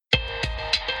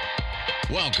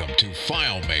Welcome to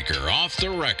FileMaker Off the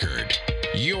Record.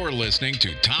 You're listening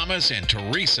to Thomas and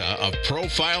Teresa of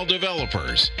Profile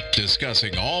Developers,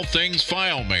 discussing all things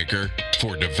FileMaker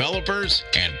for developers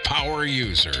and power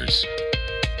users.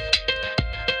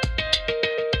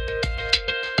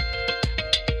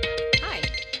 Hi,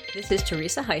 this is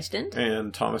Teresa Heiston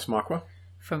and Thomas Makwa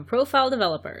from Profile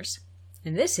Developers,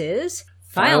 and this is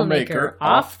FileMaker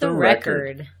Off the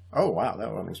Record. Oh, wow,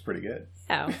 that one was pretty good.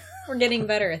 Yeah, we're getting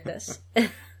better at this.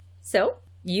 So,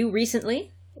 you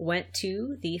recently went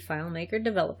to the FileMaker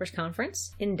Developers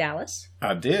Conference in Dallas.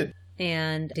 I did.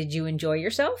 And did you enjoy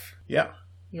yourself? Yeah.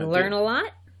 You learn a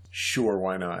lot? Sure,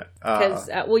 why not? Because,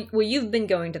 you've been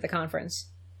going to the conference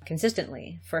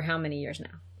consistently for how many years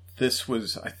now?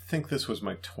 I think this was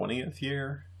my 20th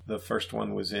year. The first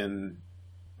one was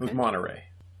Monterey.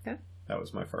 Okay. That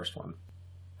was my first one.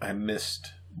 I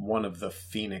missed one of the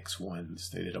Phoenix ones.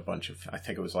 They did a bunch of, I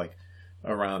think it was like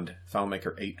around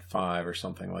FileMaker 8.5 or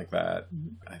something like that.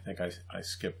 Mm-hmm. I think I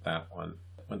skipped that one,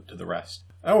 went to the rest.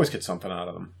 I always get something out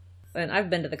of them. And I've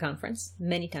been to the conference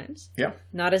many times. Yeah.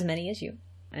 Not as many as you.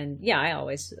 And yeah, I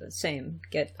always,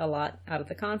 get a lot out of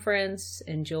the conference,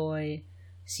 enjoy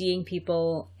seeing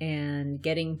people and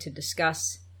getting to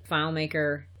discuss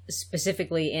FileMaker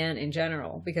specifically and in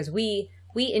general, because we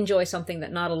enjoy something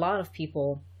that not a lot of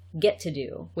people get to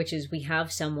do, which is we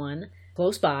have someone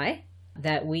close by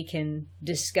that we can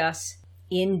discuss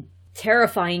in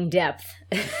terrifying depth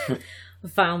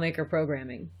FileMaker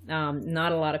programming.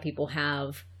 Not a lot of people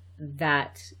have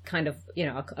that kind of,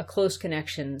 a close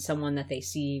connection, someone that they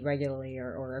see regularly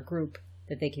or a group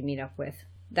that they can meet up with,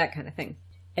 that kind of thing.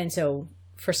 And so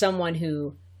for someone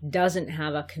who doesn't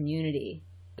have a community,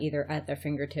 either at their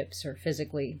fingertips or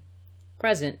physically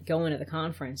present, going to the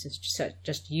conference is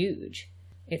just huge.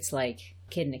 It's like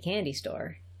a kid in a candy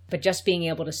store. But just being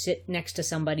able to sit next to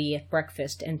somebody at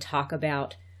breakfast and talk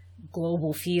about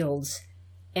global fields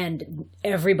and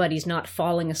everybody's not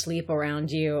falling asleep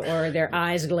around you or their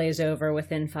eyes glaze over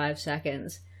within 5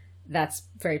 seconds, that's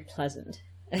very pleasant.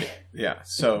 Yeah.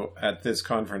 So at this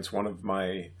conference, one of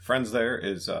my friends there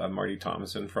is Marty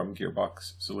Thomason from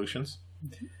Gearbox Solutions.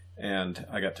 Mm-hmm. And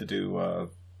I got to do a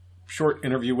short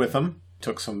interview with him.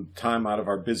 Took some time out of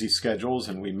our busy schedules,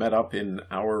 and we met up in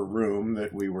our room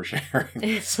that we were sharing.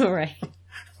 It's all right.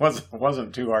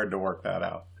 wasn't too hard to work that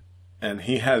out. And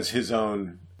he has his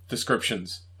own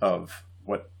descriptions of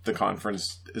what the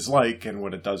conference is like and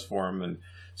what it does for him. And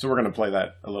so we're going to play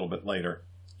that a little bit later.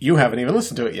 You haven't even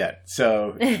listened to it yet,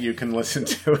 so you can listen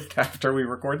to it after we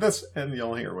record this, and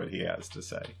you'll hear what he has to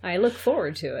say. I look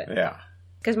forward to it. Yeah.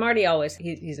 Because Marty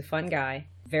he's a fun guy,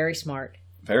 very smart.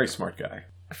 Very smart guy.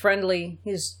 Friendly,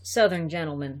 he's a Southern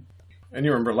gentleman. And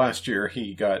you remember last year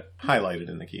he got highlighted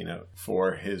in the keynote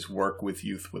for his work with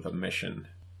Youth with a Mission,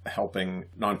 helping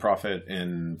nonprofit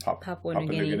in Papua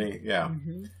New Guinea. Yeah.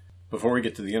 Mm-hmm. Before we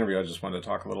get to the interview, I just wanted to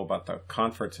talk a little about the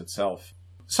conference itself.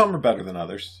 Some are better than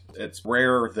others. It's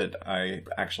rare that I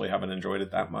actually haven't enjoyed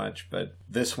it that much, but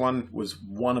this one was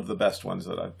one of the best ones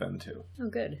that I've been to. Oh,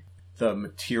 good. The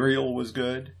material was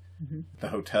good. Mm-hmm. The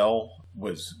hotel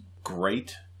was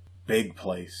great. Big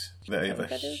place. They have a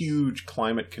huge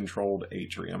climate-controlled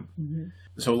atrium. Mm-hmm.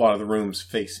 So a lot of the rooms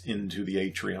face into the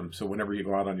atrium. So whenever you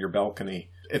go out on your balcony,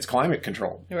 it's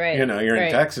climate-controlled. Right. You're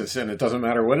in Texas, and it doesn't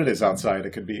matter what it is outside. It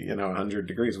could be, 100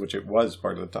 degrees, which it was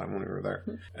part of the time when we were there.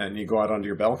 Mm-hmm. And you go out onto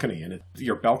your balcony, and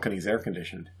your balcony's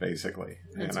air-conditioned, basically.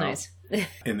 That's nice.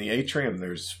 In the atrium,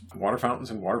 there's water fountains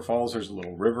and waterfalls. There's a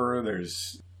little river.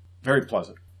 There's very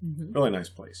pleasant. Mm-hmm. Really nice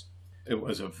place. It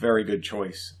was a very good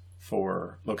choice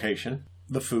for location.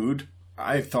 The food,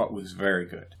 I thought, was very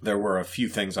good. There were a few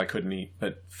things I couldn't eat,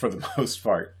 but for the most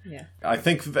part, yeah. I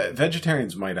think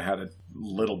vegetarians might have had a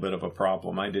little bit of a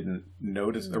problem. I didn't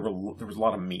notice there was a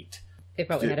lot of meat. They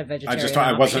probably had a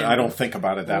vegetarian option. I don't think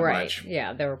about it that much.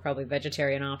 Yeah, there were probably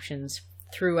vegetarian options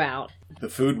throughout. The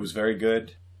food was very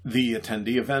good. The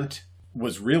attendee event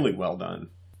was really well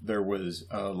done. There was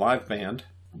a live band,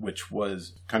 which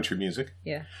was country music,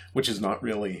 which is not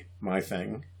really my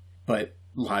thing. But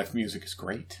live music is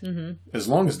great. Mm-hmm. As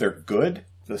long as they're good,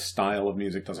 the style of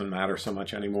music doesn't matter so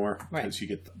much anymore. Right. Because you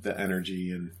get the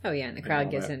energy and... Oh, yeah, and the crowd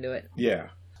gets into it. Yeah.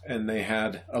 And they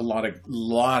had a lot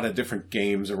of different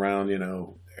games around,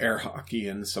 air hockey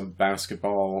and some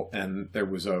basketball. And there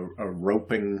was a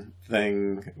roping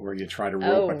thing where you try to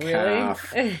rope a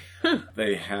calf.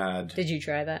 They had... Did you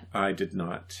try that? I did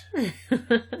not.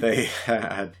 They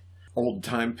had old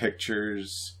time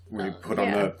pictures where you put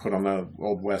on the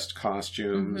Old West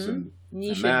costumes. Mm-hmm.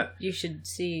 You should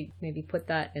maybe put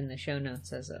that in the show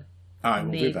notes as a I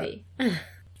will do that.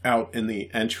 Out in the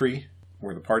entry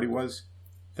where the party was,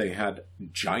 they had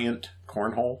giant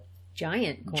cornhole.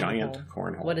 Giant cornhole. Giant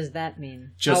cornhole. What does that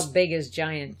mean? Just- How big is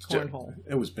giant cornhole?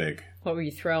 It was big. What were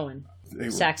you throwing? They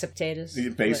were- Sacks of potatoes?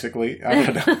 Basically. I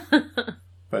don't know.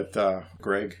 But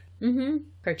Greg, Mm-hmm.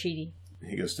 Carchidi.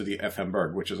 he goes to the FM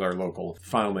Berg, which is our local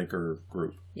FileMaker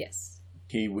group. Yes.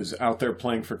 He was out there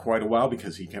playing for quite a while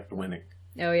because he kept winning.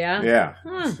 Oh, yeah? Yeah.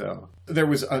 Huh. So there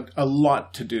was a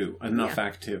lot to do, enough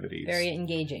activities. Very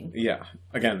engaging. Yeah.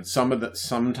 Again,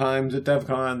 sometimes at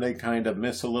DevCon they kind of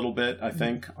miss a little bit, I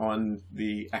think, on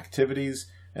the activities.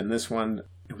 And this one,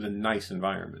 it was a nice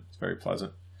environment. It's very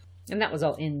pleasant. And that was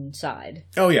all inside.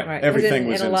 Oh yeah, Right. everything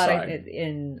was in inside.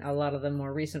 In a lot of the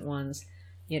more recent ones,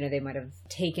 they might have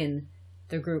taken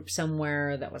the group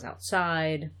somewhere that was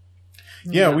outside.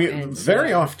 Yeah, And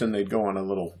very often they'd go on a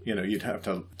little, you'd have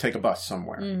to take a bus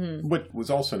somewhere, which was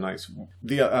also nice.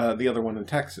 The other one in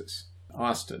Texas,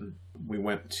 Austin, we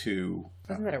went to...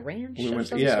 Wasn't that a ranch? We of went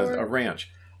some to, sort? a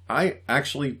ranch. I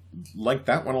actually liked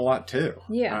that one a lot too.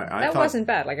 Yeah, I that thought wasn't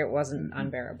bad. Like, it wasn't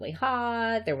unbearably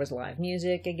hot. There was live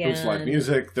music again. There was live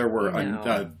music. There were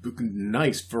a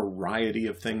nice variety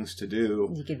of things to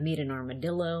do. You could meet an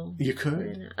armadillo. You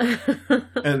could.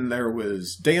 And there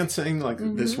was dancing. Like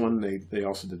this one, they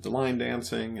also did the line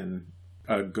dancing, and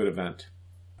a good event.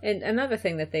 And another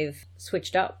thing that they've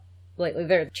switched up lately,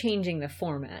 they're changing the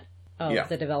format of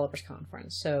the developers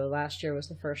conference. So last year was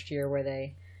the first year where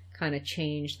they kind of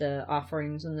changed the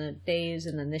offerings and the days,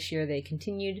 and then this year they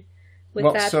continued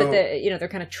with that. So, but they're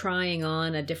kind of trying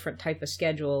on a different type of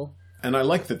schedule. And I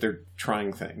like that they're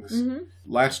trying things.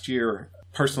 Last year,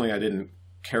 personally, I didn't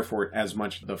care for it as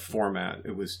much, the format.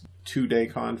 It was 2-day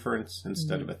conference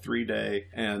instead of a 3-day,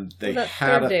 and they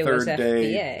had a third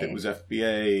day that was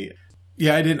FBA.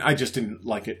 Yeah, I just didn't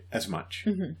like it as much.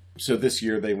 So this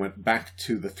year they went back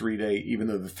to the 3-day, even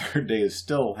though the third day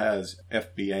still has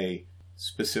FBA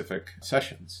specific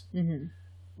sessions,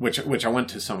 which I went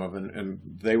to some of, and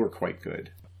they were quite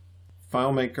good.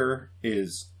 FileMaker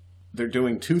they're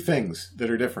doing two things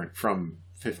that are different from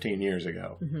 15 years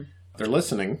ago. They're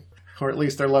listening, or at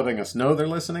least they're letting us know they're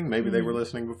listening. Maybe they were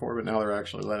listening before, but now they're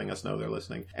actually letting us know they're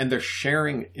listening. And they're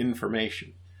sharing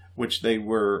information, which they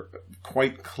were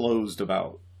quite closed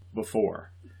about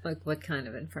before. Like, what kind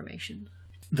of information?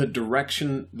 The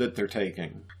direction that they're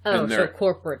taking. Oh, so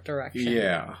corporate direction.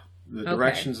 Yeah. The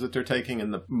directions that they're taking,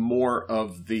 and the more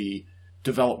of the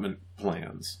development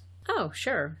plans. Oh,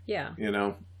 sure. Yeah.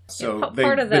 So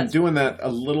they've been doing that a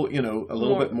little,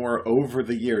 bit more over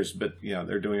the years, but yeah,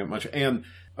 they're doing it much. And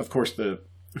of course, the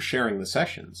sharing the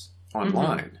sessions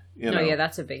online. Yeah,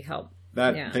 that's a big help.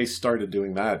 They started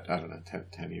doing that, I don't know,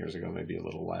 10 years ago, maybe a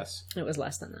little less. It was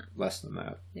less than that. Less than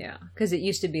that. Yeah, because it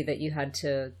used to be that you had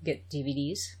to get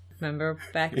DVDs. Remember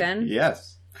back then?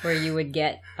 Yes. Where you would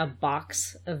get a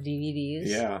box of DVDs.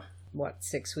 Yeah.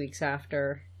 6 weeks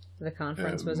after the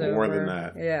conference was over? More than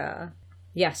that. Yeah.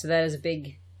 Yeah, so that is a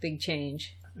big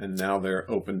change. And now they're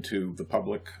open to the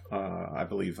public, I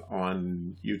believe,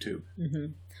 on YouTube.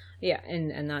 Yeah,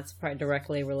 and that's probably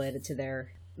directly related to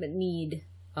their need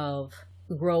of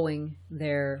growing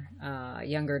their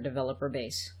younger developer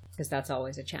base, because that's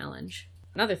always a challenge.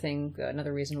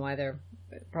 Another reason why they're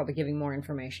probably giving more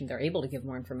information, they're able to give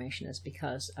more information, is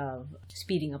because of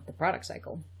speeding up the product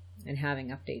cycle and having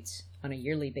updates on a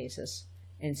yearly basis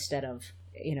instead of,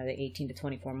 the 18 to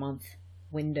 24 month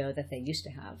window that they used to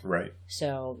have. Right.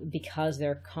 So because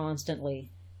they're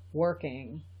constantly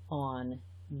working on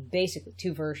basically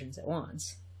 2 versions at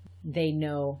once, they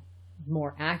know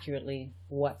more accurately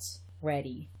what's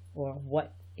ready or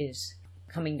what is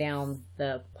coming down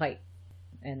the pipe,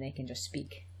 and they can just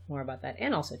speak more about that.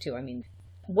 And also too,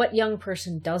 what young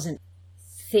person doesn't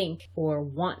think or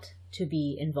want to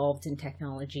be involved in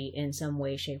technology in some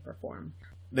way, shape, or form?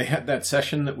 They had that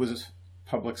session that was a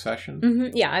public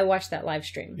session. Yeah, I watched that live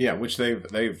stream. Yeah, which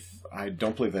I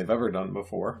don't believe they've ever done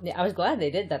before. Yeah, I was glad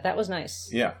they did that. That was nice.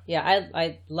 Yeah. Yeah,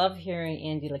 I love hearing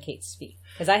Andy LeCate speak,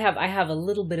 because I have a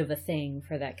little bit of a thing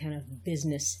for that kind of the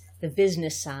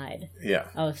business side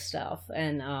of stuff,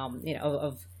 and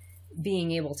of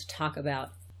being able to talk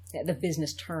about the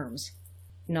business terms,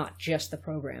 not just the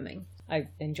programming. I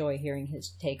enjoy hearing his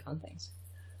take on things.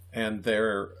 And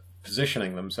they're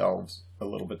positioning themselves a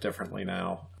little bit differently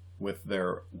now with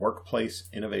their workplace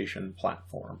innovation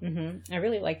platform. I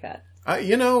really like that.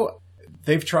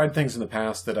 They've tried things in the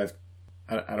past that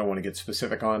I don't want to get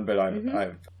specific on, but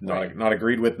I've not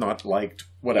agreed with, not liked,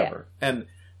 whatever. Yeah. And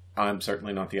I'm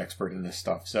certainly not the expert in this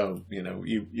stuff. So,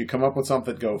 you come up with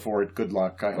something, go for it. Good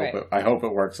luck. I hope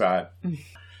it works out.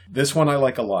 This one I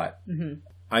like a lot.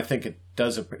 I think it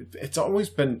does. It's always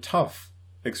been tough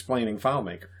explaining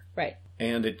FileMaker. Right.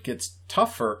 And it gets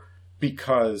tougher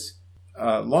because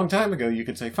A long time ago, you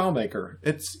could say FileMaker.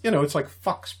 It's, it's like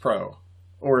Fox Pro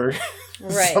or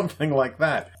Right. something like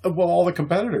that. Well, all the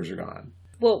competitors are gone.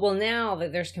 Well, now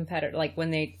that there's competitor, like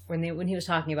when he was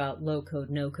talking about low code,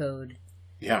 no code,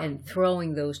 Yeah. and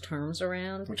throwing those terms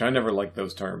around, Which I never liked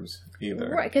those terms either.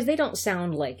 right? Because they don't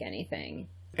sound like anything,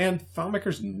 And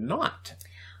FileMaker's not.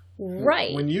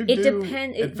 right? When you it do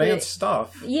depends. advanced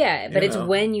stuff. Yeah, but it's know.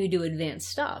 when you do advanced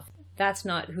stuff. That's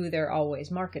not who they're always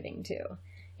marketing to.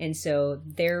 And so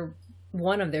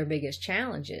one of their biggest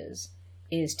challenges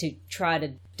is to try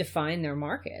to define their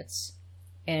markets.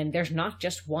 And there's not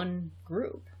just one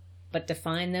group, but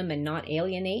define them and not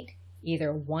alienate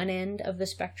either one end of the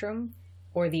spectrum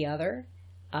or the other.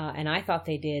 And I thought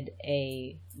they did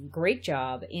a great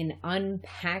job in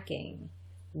unpacking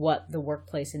what the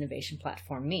workplace innovation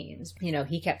platform means.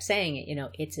 He kept saying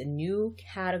it, it's a new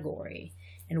category,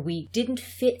 and we didn't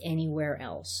fit anywhere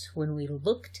else. When we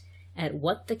looked at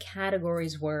what the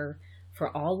categories were for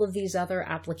all of these other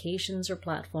applications or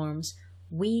platforms,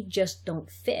 we just don't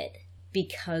fit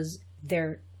because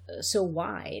they're so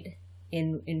wide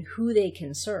in who they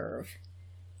can serve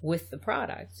with the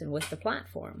products and with the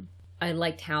platform. I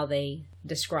liked how they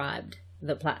described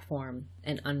the platform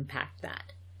and unpacked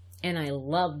that. And I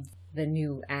loved the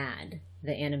new ad,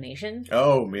 the animation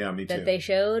Oh, yeah, me too. that they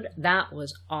showed. That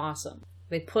was awesome.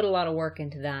 They put a lot of work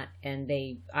into that, and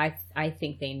I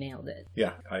think they nailed it.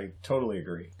 Yeah, I totally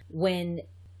agree. When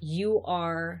you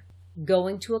are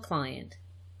going to a client,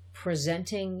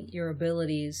 presenting your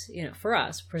abilities, for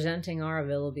us, presenting our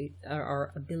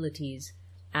abilities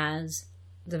as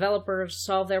developers,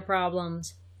 solve their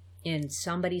problems, and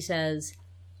somebody says,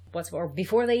 or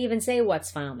before they even say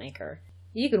what's FileMaker,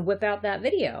 you can whip out that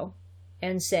video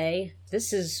and say,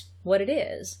 this is what it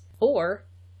is. Or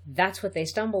that's what they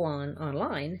stumble on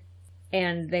online.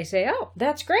 And they say, oh,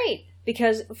 that's great.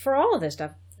 Because for all of this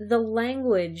stuff, the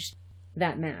language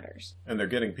that matters. And they're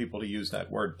getting people to use that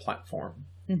word platform.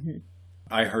 Mm-hmm.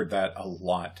 I heard that a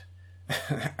lot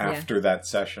after that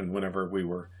session whenever we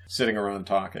were sitting around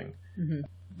talking. Mm-hmm.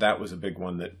 That was a big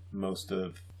one that most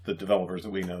of the developers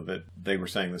that we know, that they were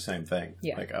saying the same thing.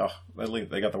 Yeah. Like, oh, at least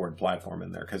they got the word platform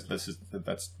in there because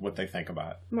that's what they think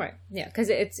about. Right. Yeah. Because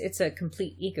it's a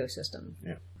complete ecosystem.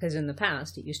 Yeah. Because in the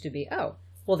past, it used to be, oh,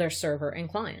 well, there's server and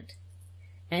client.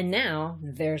 And now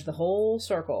there's the whole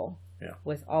circle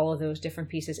with all of those different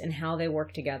pieces and how they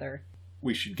work together.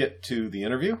 We should get to the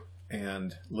interview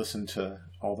and listen to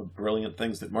all the brilliant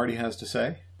things that Marty has to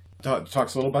say.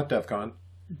 Talks a little about DEF CON.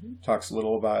 Mm-hmm. Talks a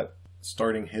little about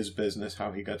starting his business,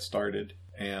 how he got started,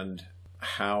 and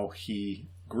how he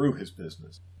grew his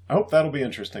business. I hope that'll be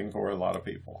interesting for a lot of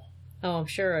people. Oh, I'm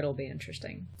sure it'll be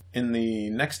interesting. In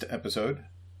the next episode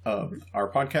of our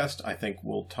podcast, I think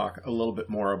we'll talk a little bit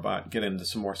more about, get into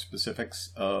some more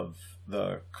specifics of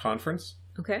the conference.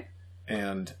 Okay.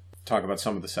 And talk about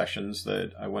some of the sessions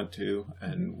that I went to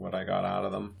and what I got out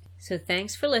of them. So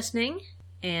thanks for listening,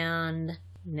 and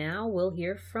now we'll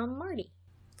hear from Marty.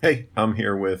 Hey, I'm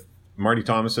here with Marty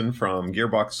Thomason from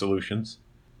Gearbox Solutions,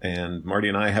 and Marty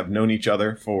and I have known each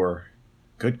other for,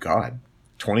 good God,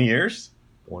 20 years?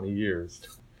 20 years.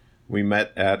 We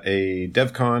met at a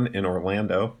DevCon in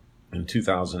Orlando in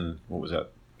 2000, what was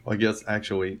that? Well, I guess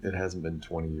actually it hasn't been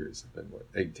 20 years. It's been, what,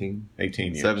 18?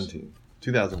 18 years. 17.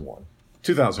 2001.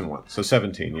 2001, so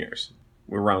 17 years.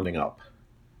 We're rounding up.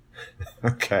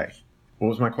 Okay. What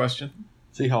was my question?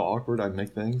 See how awkward I make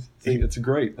things? See, it's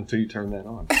great until you turn that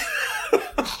on.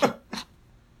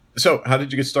 So, how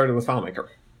did you get started with FileMaker?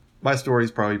 My story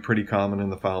is probably pretty common in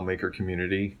the FileMaker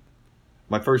community.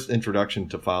 My first introduction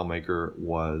to FileMaker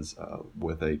was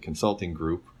with a consulting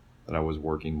group that I was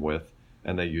working with,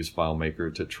 and they used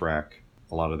FileMaker to track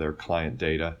a lot of their client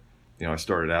data. I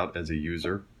started out as a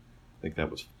user. I think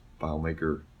that was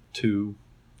FileMaker 2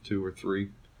 or 3.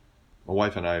 My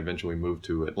wife and I eventually moved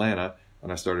to Atlanta,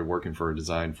 and I started working for a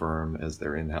design firm as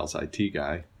their in-house IT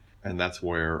guy. And that's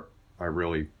where I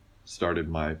really started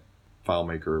my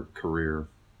FileMaker career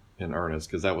in earnest,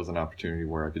 because that was an opportunity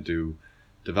where I could do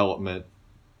development,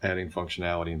 adding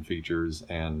functionality and features.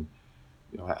 And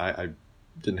I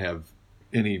didn't have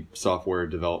any software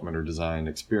development or design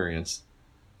experience.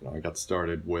 I got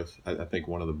started with, I think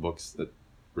one of the books that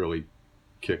really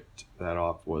kicked that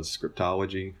off was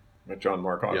Scriptology. With John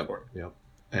Mark Osborne. Yep.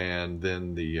 And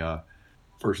then the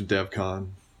first DevCon,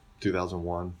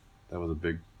 2001. That was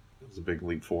a big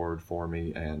leap forward for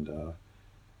me. And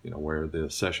where the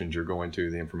sessions you're going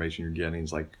to, the information you're getting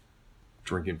is like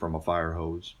drinking from a fire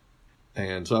hose.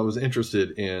 And so I was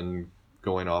interested in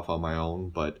going off on my own,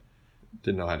 but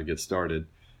didn't know how to get started.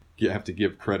 You have to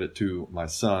give credit to my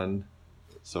son.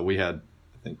 So we had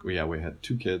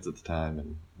 2 kids at the time,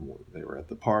 and they were at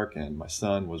the park, and my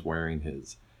son was wearing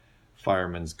his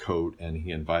fireman's coat, and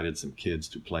he invited some kids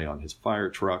to play on his fire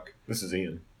truck. This is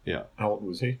Ian. Yeah. How old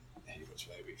was he? He was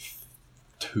maybe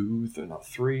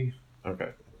 3, Okay.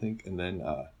 I think. And then,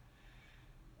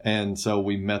 and so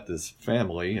we met this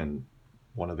family, and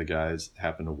one of the guys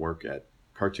happened to work at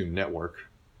Cartoon Network.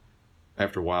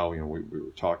 After a while, we were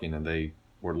talking, and they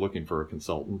were looking for a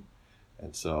consultant.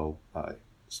 And so I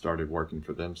started working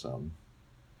for them some.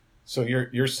 So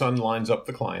your son lines up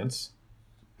the clients.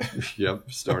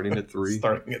 Yep, starting at 3.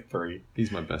 Starting at 3.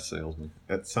 He's my best salesman.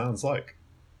 That sounds like.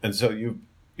 And so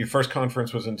your first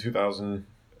conference was in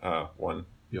 2001.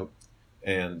 Yep.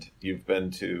 And you've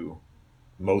been to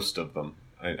most of them.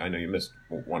 I know you missed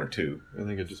 1 or 2. I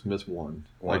think I just missed one.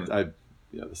 One.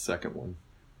 Yeah, the second one.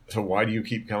 So why do you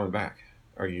keep coming back?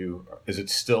 Is it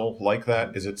still like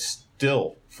that? Is it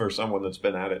still, for someone that's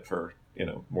been at it for,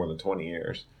 more than 20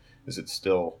 years, is it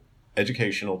still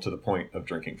educational to the point of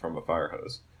drinking from a fire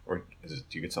hose? Or do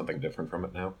you get something different from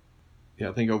it now? Yeah,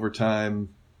 I think over time,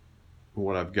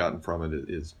 what I've gotten from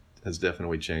it has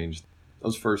definitely changed.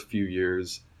 Those first few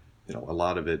years, a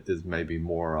lot of it is maybe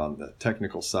more on the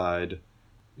technical side,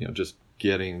 just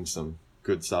getting some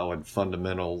good solid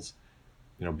fundamentals,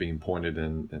 being pointed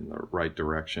in the right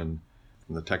direction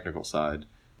from the technical side.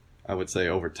 I would say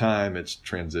over time it's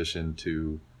transitioned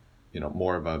to,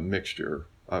 more of a mixture.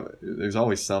 There's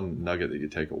always some nugget that you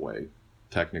take away,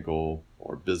 technical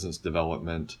or business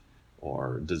development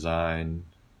or design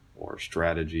or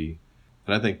strategy.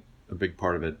 And I think a big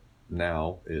part of it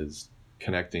now is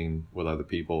connecting with other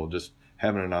people, just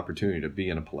having an opportunity to be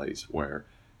in a place where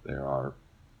there are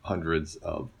hundreds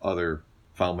of other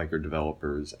FileMaker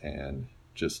developers and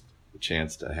just a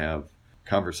chance to have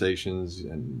conversations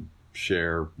and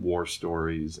share war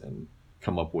stories and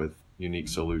come up with unique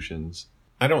solutions.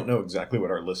 I don't know exactly what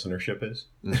our listenership is,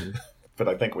 but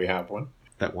I think we have one.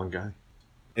 That one guy.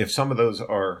 If some of those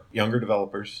are younger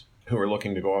developers who are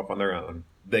looking to go off on their own,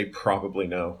 they probably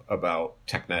know about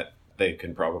TechNet. They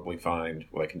can definitely find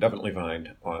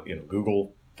on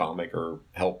Google FileMaker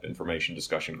help information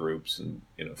discussion groups and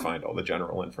find all the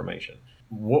general information.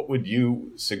 What would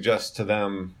you suggest to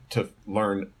them to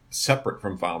learn separate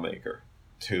from FileMaker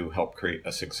to help create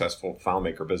a successful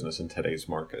FileMaker business in today's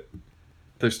market?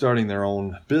 If they're starting their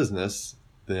own business,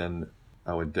 then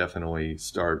I would definitely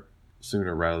start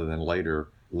sooner rather than later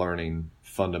learning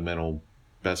fundamental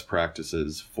best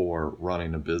practices for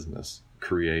running a business,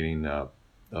 creating a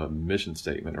mission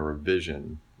statement or a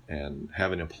vision, and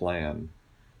having a planning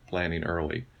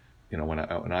early. When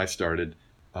I started,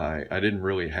 I didn't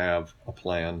really have a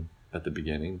plan at the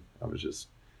beginning. I was just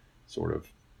sort of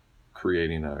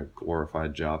creating a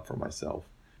glorified job for myself.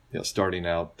 Starting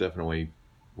out, definitely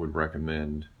would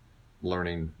recommend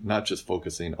learning, not just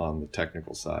focusing on the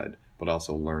technical side, but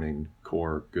also learning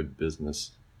core good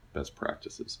business best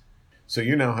practices. So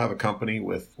you now have a company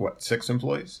with 6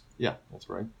 employees? Yeah, that's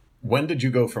right. When did you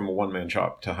go from a one-man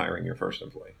shop to hiring your first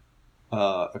employee?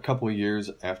 A couple of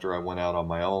years after I went out on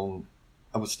my own,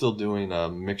 I was still doing a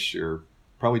mixture,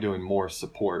 probably doing more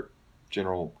support,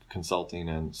 general consulting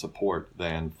and support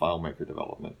than FileMaker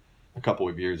development. A couple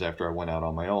of years after I went out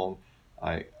on my own,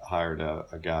 I hired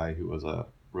a guy who was a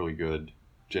really good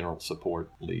general support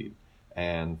lead.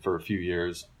 And for a few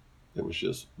years, it was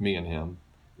just me and him,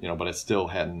 but I still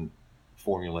hadn't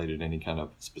formulated any kind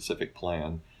of specific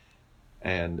plan.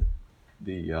 And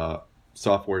the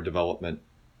software development,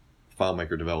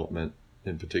 FileMaker development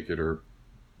in particular,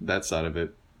 that side of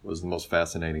it was the most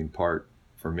fascinating part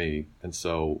for me. And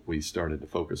so we started to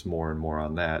focus more and more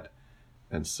on that.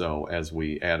 And so as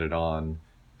we added on,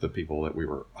 the people that we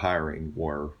were hiring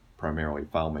were primarily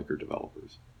FileMaker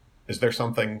developers. Is there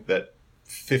something that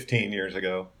 15 years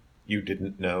ago you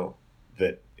didn't know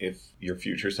that if your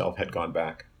future self had gone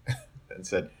back and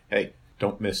said, hey,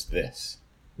 don't miss this?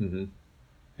 Mm-hmm.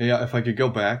 Yeah, if I could go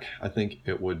back, I think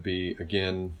it would be,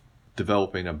 again,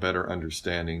 developing a better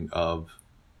understanding of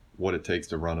what it takes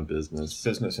to run a business.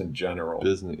 Business in general.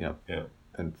 Business, yeah.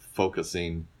 And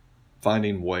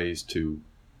finding ways to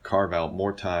carve out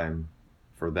more time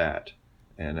for that.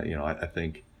 And, I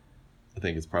think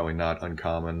it's probably not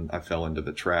uncommon. I fell into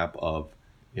the trap of,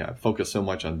 I focused so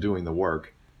much on doing the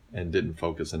work and didn't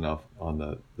focus enough on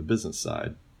the business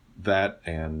side. That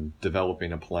and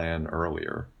developing a plan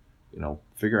earlier.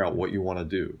 Figure out what you want to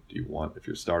do. If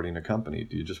you're starting a company,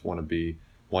 do you just want to be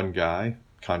one guy,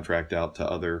 contract out to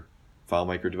other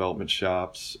FileMaker development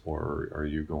shops, or do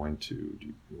you want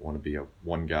to be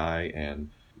one guy and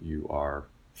you are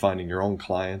finding your own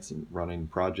clients and running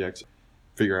projects?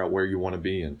 Figure out where you want to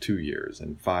be in 2 years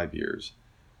and 5 years.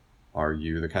 Are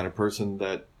you the kind of person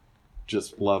that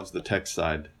just loves the tech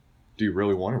side, do you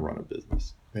really want to run a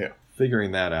business? Yeah.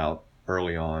 Figuring that out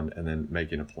early on and then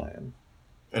making a plan.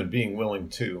 And being willing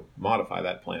to modify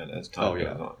that plan as time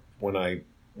goes on. When I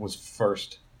was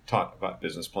first taught about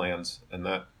business plans, and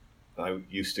that I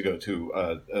used to go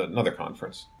to another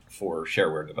conference for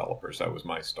shareware developers. That was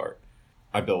my start.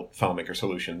 I built FileMaker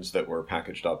solutions that were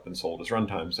packaged up and sold as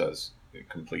runtimes as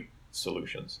complete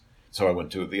solutions. So I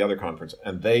went to the other conference,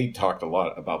 and they talked a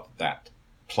lot about that.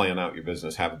 Plan out your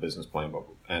business, have a business plan.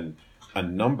 And a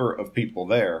number of people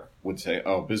there would say,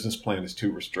 oh, business plan is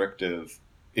too restrictive.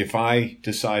 If I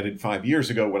decided 5 years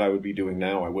ago what I would be doing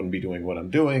now, I wouldn't be doing what I'm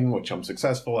doing, which I'm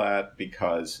successful at,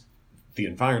 because the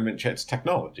environment, it's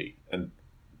technology. And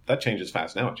that changes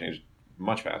fast now. It changed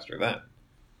much faster then.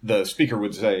 The speaker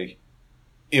would say,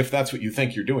 if that's what you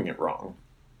think, you're doing it wrong.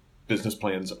 Business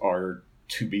plans are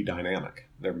to be dynamic.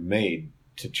 They're made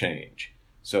to change.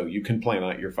 So you can plan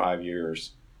out your 5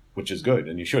 years, which is good,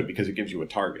 and you should, because it gives you a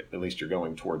target. At least you're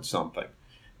going towards something.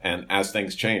 And as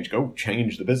things change, go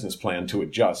change the business plan to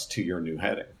adjust to your new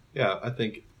heading. Yeah, I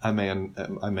think I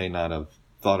may not have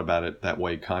thought about it that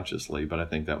way consciously, but I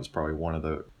think that was probably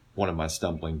one of my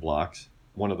stumbling blocks.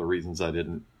 One of the reasons I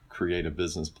didn't create a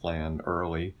business plan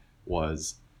early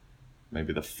was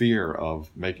maybe the fear of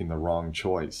making the wrong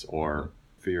choice, or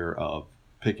fear of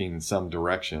picking some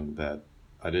direction that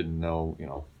I didn't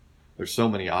know. There's so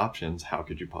many options. How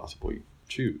could you possibly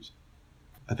choose?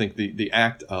 I think the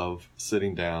act of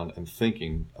sitting down and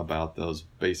thinking about those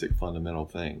basic fundamental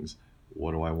things.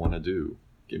 What do I want to do?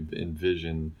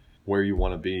 Envision where you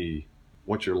want to be,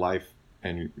 what's your life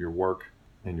and your work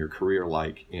and your career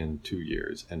like in 2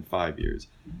 years and 5 years.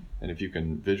 And if you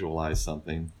can visualize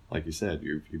something, like you said,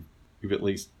 you've at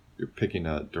least, you're picking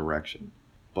a direction,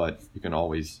 but you can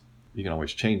always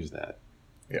change that.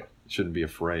 Yeah. You shouldn't be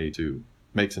afraid to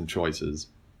make some choices,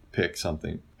 pick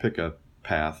a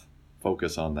path,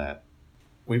 focus on that.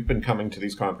 We've been coming to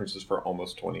these conferences for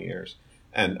almost 20 years.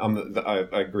 And I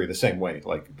agree the same way.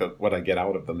 Like what I get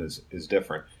out of them is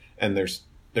different. And there's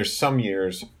some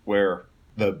years where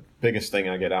the biggest thing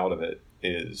I get out of it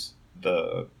is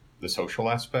the social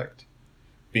aspect.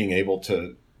 Being able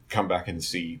to come back and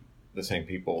see the same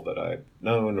people that I've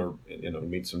known, or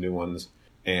meet some new ones,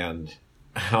 and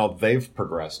how they've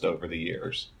progressed over the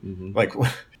years. Mm-hmm. Like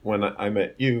when I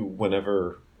met you,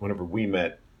 whenever we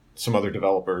met some other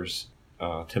developers,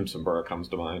 Tim Sambura comes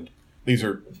to mind.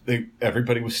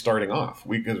 Everybody was starting off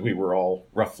because we were all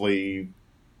roughly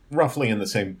in the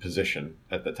same position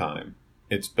at the time.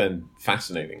 It's been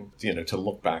fascinating, to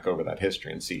look back over that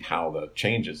history and see how the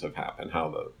changes have happened, how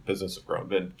the business has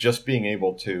grown. And just being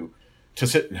able to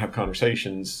sit and have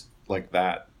conversations like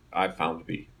that, I've found to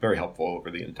be very helpful over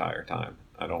the entire time.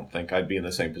 I don't think I'd be in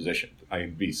the same position.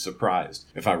 I'd be surprised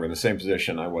if I were in the same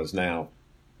position I was now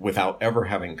without ever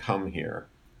having come here.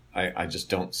 I just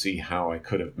don't see how I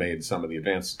could have made some of the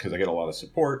advances, because I get a lot of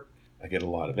support. I get a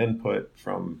lot of input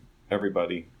from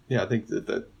everybody. Yeah, I think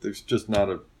that there's just not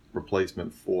a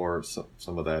replacement for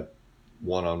some of that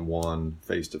one-on-one,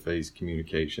 face-to-face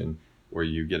communication, where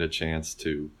you get a chance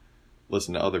to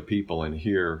listen to other people and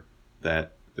hear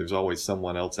that there's always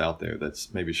someone else out there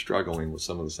that's maybe struggling with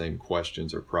some of the same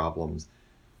questions or problems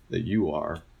that you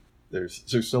are. There's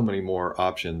so many more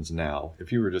options now.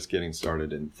 If you were just getting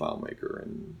started in FileMaker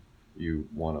and you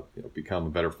want to become a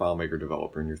better FileMaker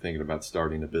developer and you're thinking about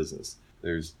starting a business,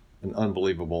 there's an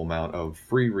unbelievable amount of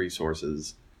free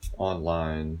resources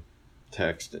online,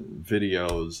 text and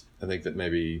videos. I think that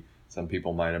maybe some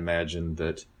people might imagine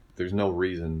that there's no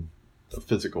reason a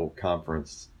physical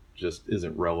conference just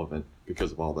isn't relevant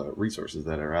because of all the resources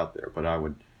that are out there. But I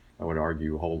would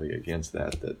argue wholly against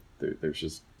that there's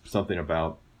just something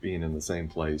about being in the same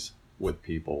place with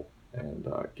people and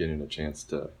getting a chance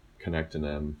to connect to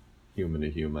them human to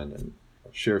human and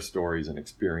share stories and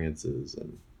experiences.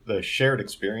 And the shared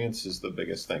experience is the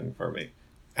biggest thing for me.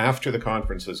 After the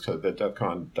conferences that DEF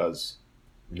CON does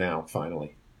now,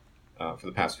 finally, for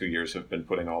the past few years, have been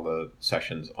putting all the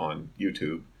sessions on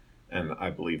YouTube, and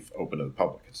I believe open to the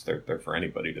public. It's there for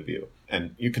anybody to view.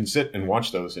 And you can sit and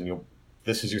watch those, and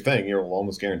this is your thing. You're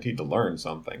almost guaranteed to learn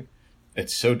something.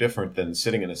 It's so different than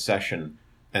sitting in a session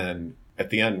and at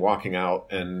the end walking out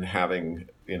and having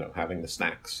the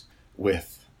snacks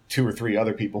with 2 or 3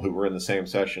 other people who were in the same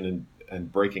session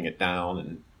and breaking it down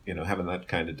and, having that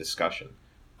kind of discussion.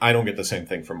 I don't get the same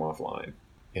thing from offline,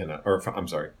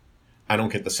 I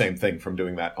don't get the same thing from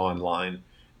doing that online.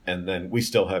 And then we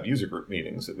still have user group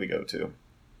meetings that we go to,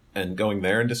 and going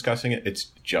there and discussing it,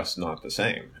 it's just not the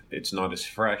same. It's not as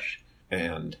fresh,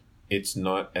 and it's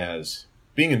not as...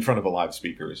 Being in front of a live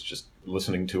speaker is just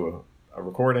listening to a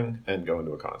recording and going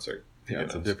to a concert. Yeah,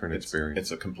 it's a different experience.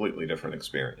 It's a completely different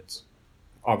experience.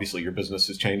 Obviously, your business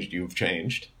has changed. You've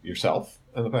changed yourself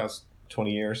in the past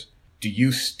 20 years. Do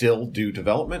you still do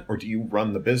development, or do you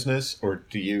run the business, or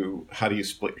how do you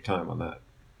split your time on that?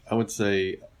 I would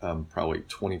say probably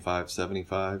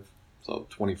 25-75. So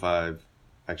 25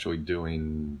 actually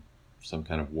doing some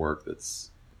kind of work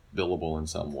that's billable in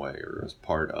some way or as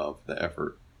part of the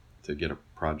effort to get a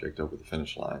project over the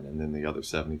finish line. And then the other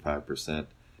 75%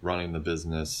 running the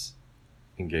business,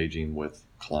 engaging with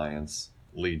clients,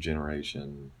 lead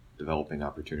generation, developing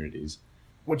opportunities.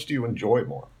 Which do you enjoy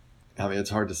more? I mean, it's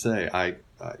hard to say. I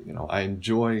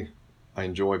enjoy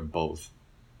both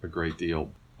a great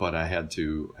deal, but I had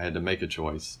to make a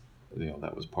choice.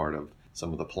 That was part of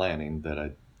some of the planning that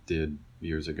I did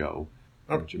years ago.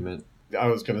 What you meant? I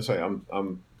was going to say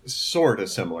I'm sort of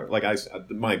similar. Like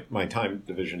my time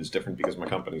division is different because my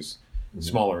company's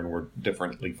smaller and we're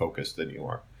differently focused than you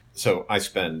are. So I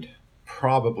spend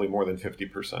probably more than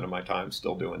 50% of my time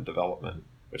still doing development,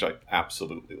 which I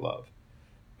absolutely love.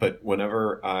 But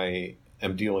whenever I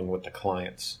am dealing with the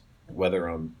clients, whether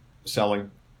I'm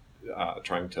selling,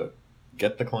 trying to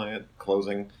get the client,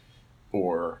 closing,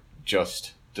 or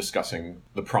just discussing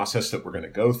the process that we're going to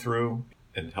go through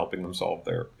and helping them solve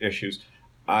their issues,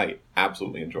 I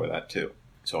absolutely enjoy that too.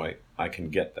 So I can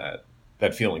get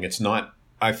that feeling. It's not,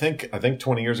 I think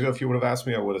 20 years ago, if you would have asked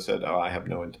me, I would have said, I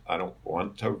don't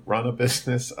want to run a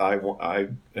business. I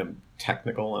am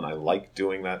technical and I like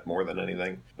doing that more than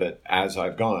anything. But as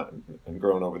I've gone and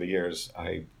grown over the years,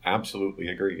 I absolutely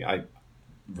agree. I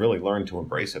really learned to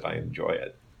embrace it. I enjoy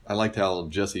it. I liked how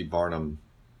Jesse Barnum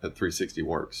at 360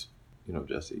 Works,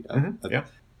 Jesse. Yeah.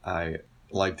 I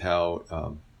liked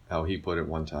how he put it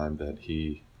one time that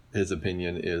his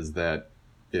opinion is that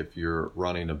if you're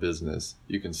running a business,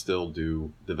 you can still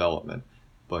do development,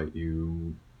 but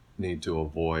you need to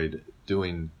avoid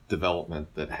doing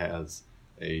development that has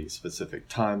a specific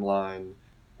timeline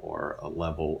or a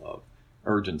level of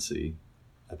urgency.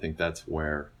 I think that's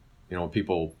where,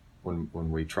 people,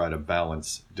 when we try to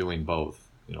balance doing both,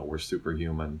 we're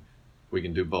superhuman. We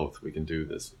can do both. We can do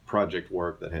this project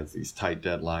work that has these tight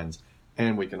deadlines,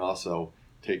 and we can also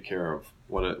take care of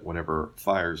whatever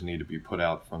fires need to be put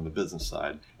out from the business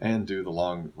side and do the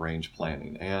long range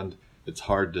planning. And it's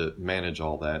hard to manage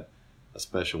all that,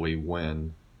 especially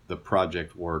when the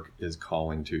project work is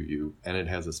calling to you and it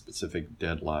has a specific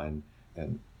deadline.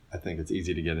 And I think it's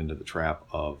easy to get into the trap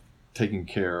of taking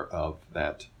care of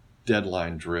that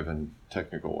deadline driven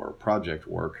technical or project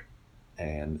work,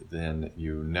 and then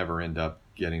you never end up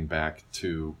getting back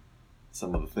to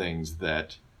some of the things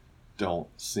that don't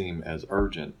seem as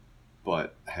urgent,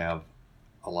 but have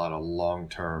a lot of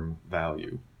long-term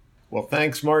value. Well,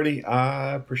 thanks, Marty.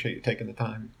 I appreciate you taking the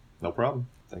time. No problem.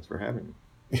 Thanks for having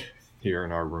me here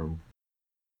in our room.